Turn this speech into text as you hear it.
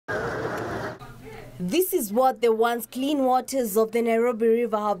This is what the once clean waters of the Nairobi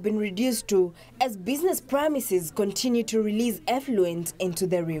River have been reduced to as business premises continue to release effluent into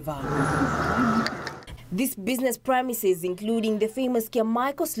the river. These business premises, including the famous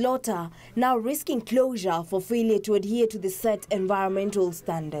Kiamaiko slaughter, now risking closure for failure to adhere to the set environmental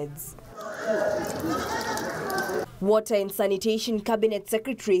standards. Water and Sanitation Cabinet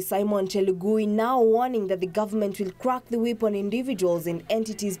Secretary Simon Chelugui now warning that the government will crack the whip on individuals and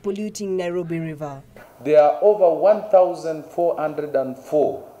entities polluting Nairobi River. There are over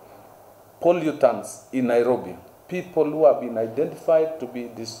 1,404 pollutants in Nairobi, people who have been identified to be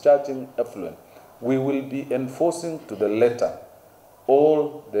discharging effluent. We will be enforcing to the letter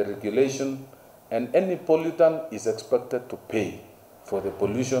all the regulation, and any pollutant is expected to pay for the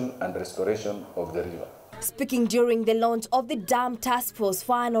pollution and restoration of the river. Speaking during the launch of the Dam Task Force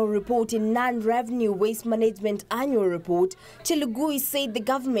final report in Non-Revenue Waste Management Annual Report, Chelugui said the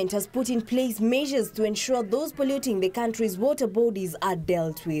government has put in place measures to ensure those polluting the country's water bodies are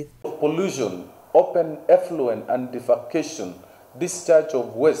dealt with. Pollution, open effluent and defecation, discharge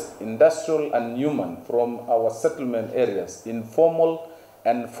of waste, industrial and human, from our settlement areas, informal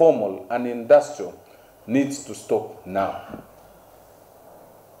and formal and industrial, needs to stop now.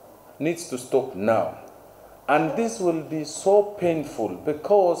 Needs to stop now. And this will be so painful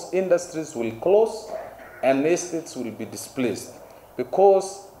because industries will close and estates will be displaced.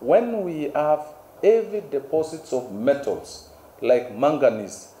 Because when we have heavy deposits of metals like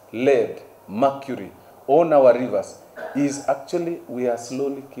manganese, lead, mercury on our rivers, we are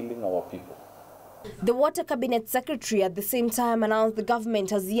slowly killing our people. The Water Cabinet Secretary at the same time announced the government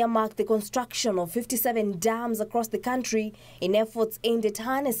has earmarked the construction of 57 dams across the country in efforts aimed at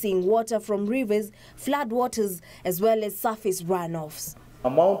harnessing water from rivers, floodwaters, as well as surface runoffs.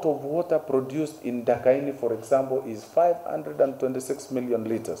 Amount of water produced in Dakaini, for example, is 526 million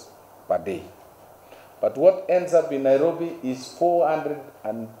liters per day. But what ends up in Nairobi is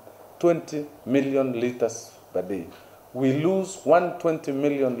 420 million liters per day. We lose 120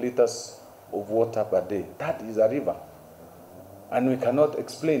 million liters of water per day. That is a river. And we cannot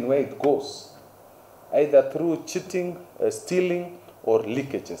explain where it goes, either through cheating, stealing, or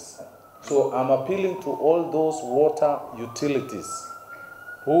leakages. So I'm appealing to all those water utilities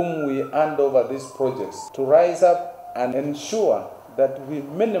whom we hand over these projects to rise up and ensure that we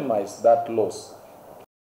minimize that loss.